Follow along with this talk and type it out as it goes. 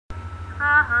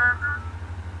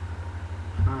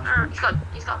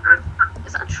He's got wood.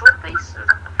 Is that a trophy base or is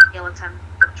that a skeleton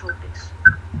with trophies?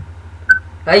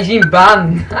 He's been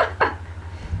banned.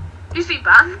 He's been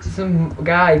banned? Some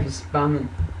guy for spamming.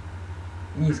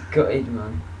 He's gutted,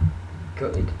 man.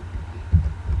 Gutted.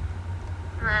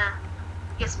 Nah.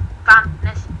 He's banned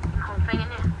this whole thing,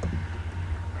 innit?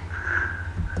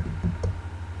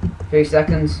 3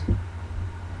 seconds.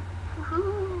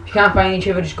 Woohoo! If you can't find each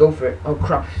other, just go for it. Oh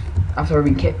crap. After I've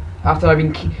been kicked.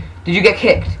 Did you get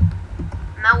kicked?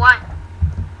 No, why?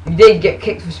 You did get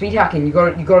kicked for speed hacking. You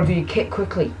gotta do your kick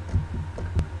quickly.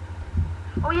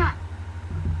 Oh yeah.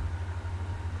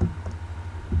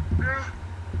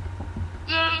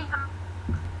 Yay!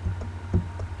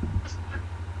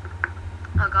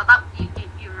 Oh god, that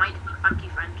you might be funky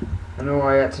friend. I know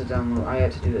I had to download. I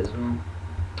had to do it as well.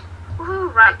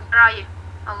 Woohoo! Right, where are you?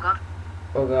 Oh god.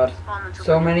 Oh god. Spawn into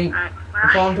So oblivion. many. Right, where I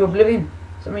are fall you? into oblivion.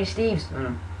 So many Steves. I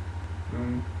know.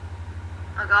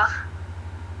 Oh god.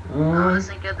 Oh, this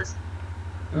ain't good. This.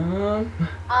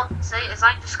 Oh, say, as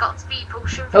I just got speed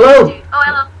potion. For Hello. you, dude. Oh,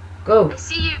 hello. Go. I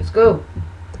see you. Let's go.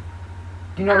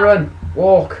 Do not Hello. run.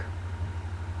 Walk.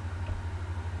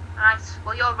 Alright,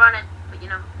 well you're running, but you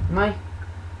know. Am I?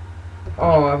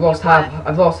 Oh, I've lost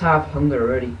half hunger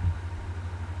already.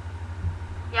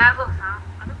 Yeah, I've lost now.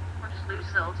 I don't want to just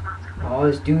lose it automatically. Oh,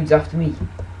 there's dudes after me.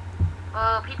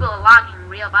 Oh, people are lagging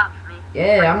real bad for me.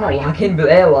 Yeah, Like, I'm not real. lagging, but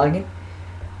they're lagging.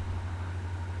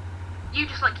 You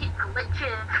just like keep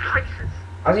glitching places.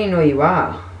 I don't even know where you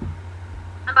are.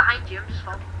 I'm behind you, I'm just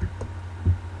following.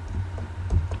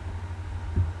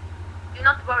 Do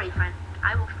not worry, friend.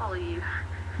 I will follow you.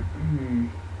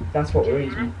 That's what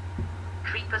worries me.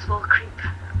 Creepers will creep.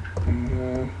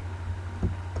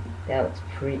 That looks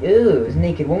pretty. Ooh, it's a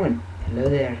naked woman. Hello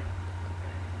there.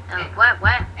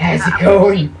 Where? How's it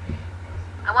going?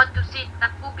 I want to see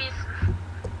that boobies.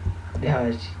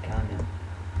 Yeah, she's gone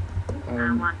now.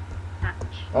 I want touch.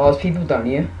 Oh, there's people down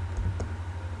here.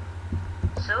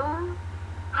 So,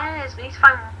 yes, we need to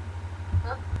find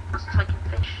more so I can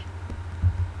fish.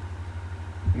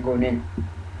 I'm going in.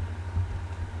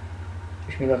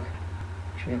 Wish me luck.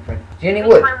 Wish me luck, friend. Did you get any We need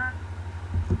to wood?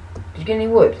 find- Did you get any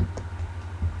wood?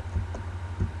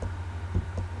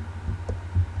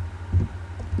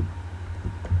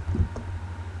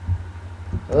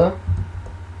 Hello?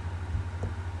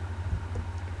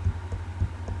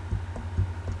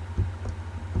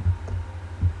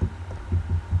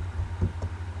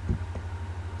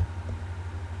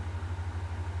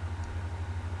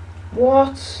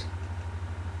 What?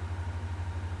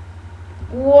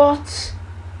 What?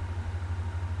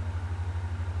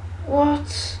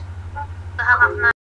 What? the hell happened there?